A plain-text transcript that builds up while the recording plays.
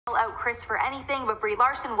out Chris for anything, but Brie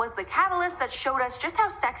Larson was the catalyst that showed us just how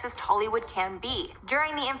sexist Hollywood can be.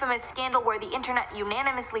 During the infamous scandal where the internet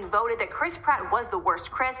unanimously voted that Chris Pratt was the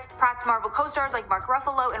worst Chris, Pratt's Marvel co-stars like Mark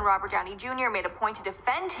Ruffalo and Robert Downey Jr. made a point to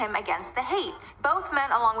defend him against the hate. Both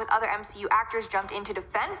men, along with other MCU actors, jumped in to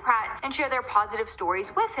defend Pratt and share their positive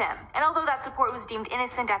stories with him. And although that support was deemed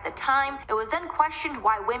innocent at the time, it was then questioned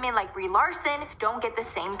why women like Brie Larson don't get the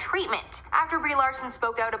same treatment. After Brie Larson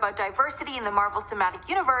spoke out about diversity in the Marvel Cinematic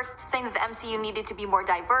Universe, saying that the MCU needed to be more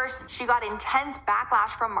diverse, she got intense backlash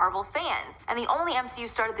from Marvel fans, and the only MCU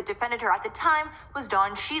star that defended her at the time was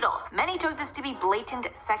Don Cheadle. Many took this to be blatant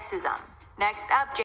sexism. Next up,